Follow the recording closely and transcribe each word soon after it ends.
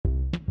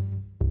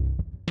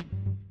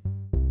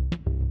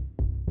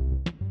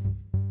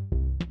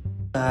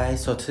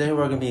Guys, so today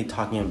we're going to be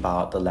talking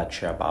about the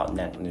lecture about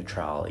net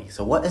neutrality.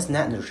 So what is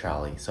net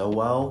neutrality?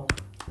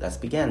 Let's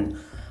begin.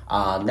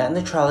 Net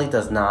neutrality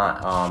does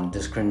not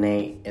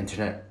discriminate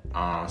internet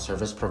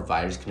service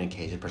providers'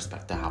 communication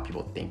perspective, how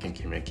people think and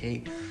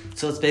communicate.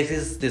 So it's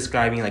basically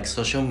describing like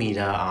social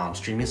media,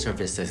 streaming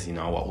services,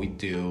 what we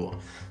do.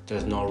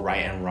 There's no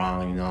right and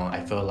wrong,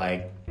 I feel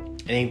like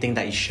anything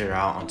that you share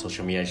out on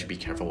social media, you should be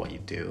careful what you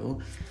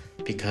do,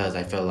 because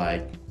I feel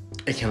like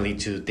it can lead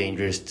to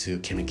dangers to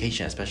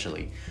communication,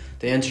 especially.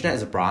 The internet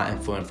is a broad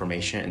and full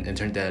information and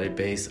internet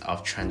database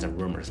of trends and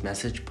rumors,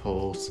 message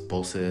posts,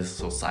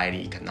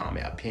 society,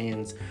 economic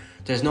opinions.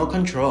 There's no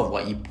control of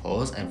what you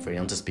post and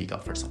freedom to speak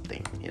up for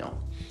something,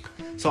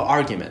 So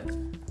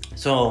argument.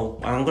 So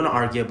what I'm going to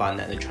argue about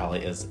net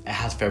neutrality is it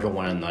has favored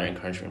one another,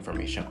 encouraging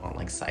information on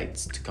like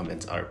sites to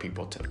convince other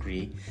people to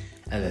agree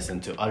and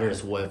listen to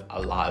others with a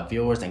lot of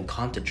viewers and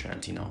content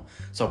trends,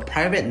 So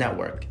private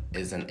network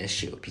is an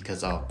issue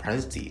because of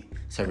privacy.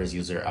 Service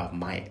user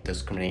might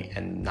discriminate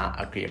and not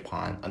agree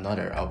upon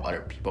another of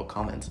other people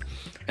comments.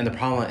 And the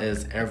problem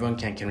is everyone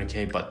can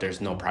communicate, but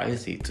there's no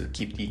privacy to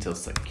keep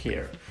details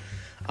secure.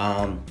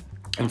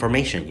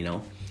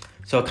 Information,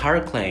 So a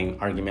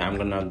counterclaim argument I'm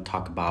going to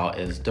talk about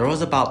is there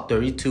was about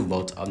 32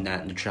 votes of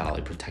net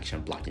neutrality protection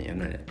blocking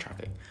internet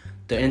traffic.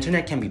 The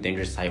internet can be a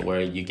dangerous site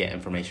where you get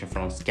information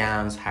from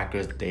scams,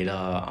 hackers,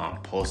 data,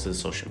 posts,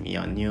 social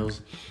media,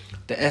 news.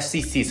 The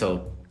FCC,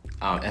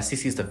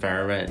 FCC is the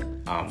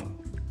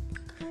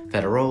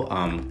Federal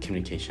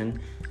Communication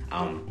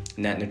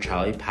Net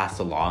Neutrality passed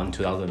a law in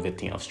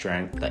 2015 of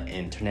strength the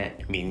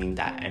internet, meaning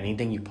that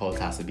anything you post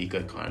has to be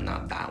good content,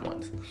 not bad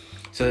ones.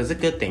 So it's a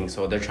good thing.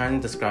 So they're trying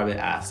to describe it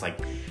as like,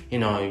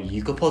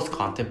 you could post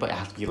content, but it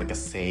has to be like a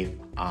safe,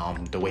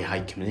 the way how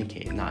you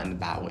communicate, not in a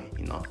bad way,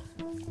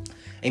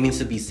 It means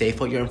to be safe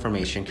with your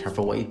information,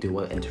 careful what you do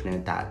with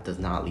internet that does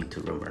not lead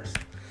to rumors.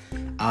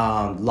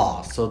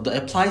 Laws. So it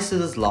applies to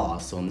this law.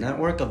 So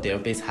network of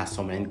database has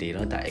so many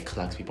data that it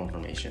collects people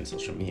information,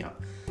 social media.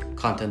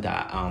 Content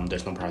that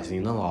there's no privacy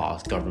in the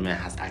laws. Government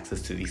has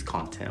access to these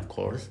content, of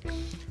course.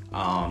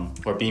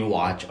 Or being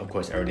watched, of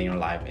course, everything in your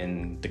life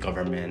in the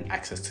government,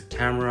 access to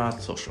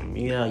cameras, social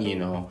media,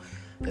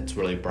 it's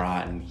really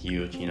broad and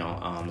huge,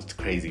 it's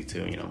crazy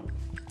too,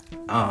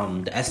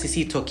 The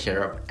FCC took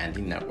care of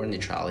anti-network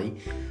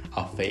neutrality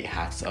of fake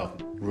hacks of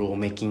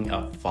rulemaking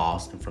of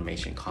false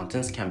information.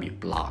 Contents can be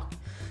blocked.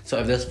 So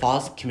if there's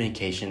false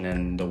communication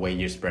and the way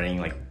you're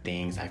spreading like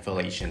things, I feel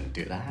like you shouldn't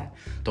do that.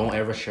 Don't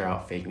ever share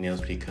out fake news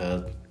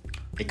because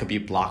it could be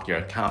blocked your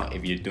account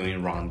if you're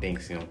doing wrong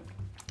things, And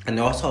it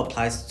also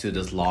applies to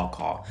this law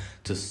called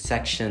to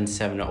Section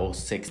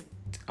 706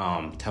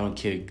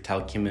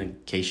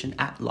 Telecommunication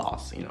Act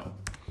laws,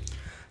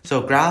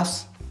 So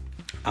graphs.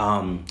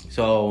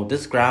 So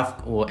this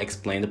graph will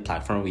explain the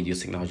platform we use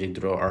technology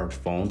through our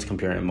phones,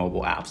 computer, and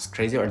mobile apps.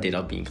 Crazy our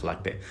data being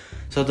collected.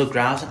 So the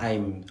graphs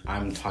I'm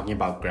talking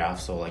about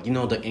graphs. So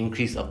the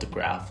increase of the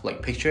graph,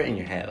 like picture it in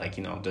your head,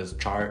 this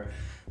chart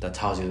that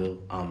tells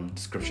you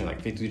description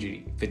like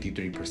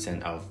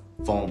 53% of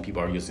phone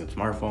people are using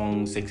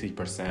smartphones,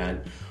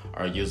 60%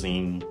 are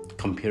using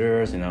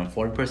computers,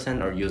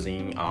 40% are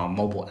using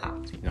mobile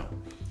apps,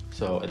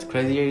 So it's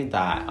crazy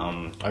that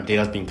our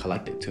data is being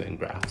collected too in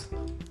graphs.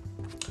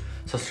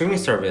 So streaming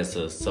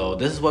services. So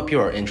this is what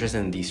people are interested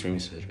in, these streaming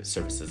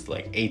services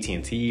like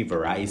AT&T,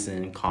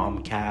 Verizon,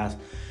 Comcast.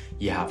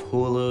 You have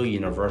Hulu,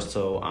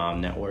 Universal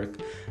Network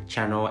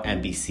Channel,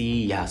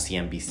 NBC, you have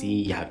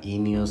CNBC, you have E!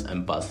 News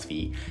and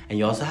BuzzFeed. And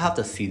you also have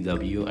the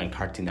CW and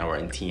Cartoon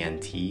Network and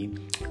TNT,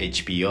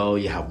 HBO,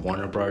 you have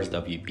Warner Bros.,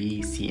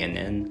 WB,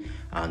 CNN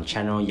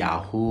Channel,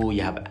 Yahoo,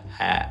 you have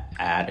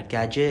Ad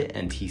Gadget,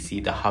 and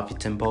TC, the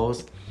Huffington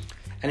Post.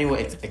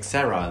 Anyway,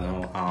 etc.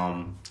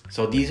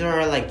 So these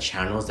are like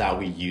channels that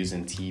we use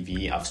in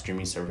TV of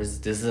streaming service.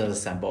 This is a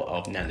sample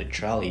of net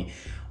neutrality,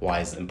 why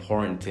it's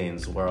important in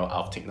this world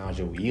of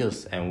technology we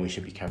use, and we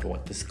should be careful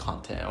with this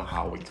content and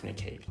how we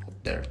communicate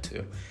there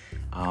too.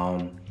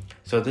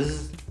 So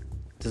this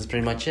is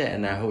pretty much it,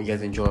 and I hope you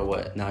guys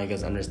enjoy now you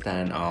guys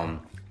understand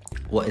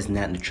what is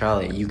net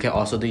neutrality. You can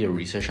also do your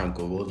research on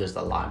Google. There's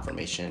a lot of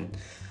information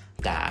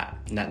that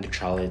net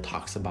neutrality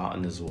talks about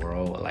in this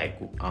world. Like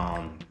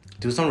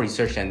do some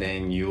research and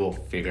then you will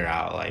figure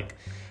out like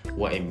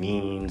what it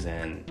means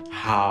and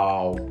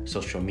how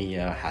social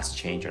media has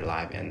changed your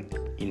life. And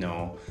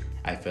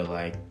I feel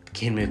like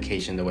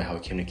communication, the way how we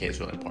communicate is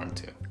really important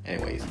too.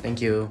 Anyways,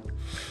 thank you.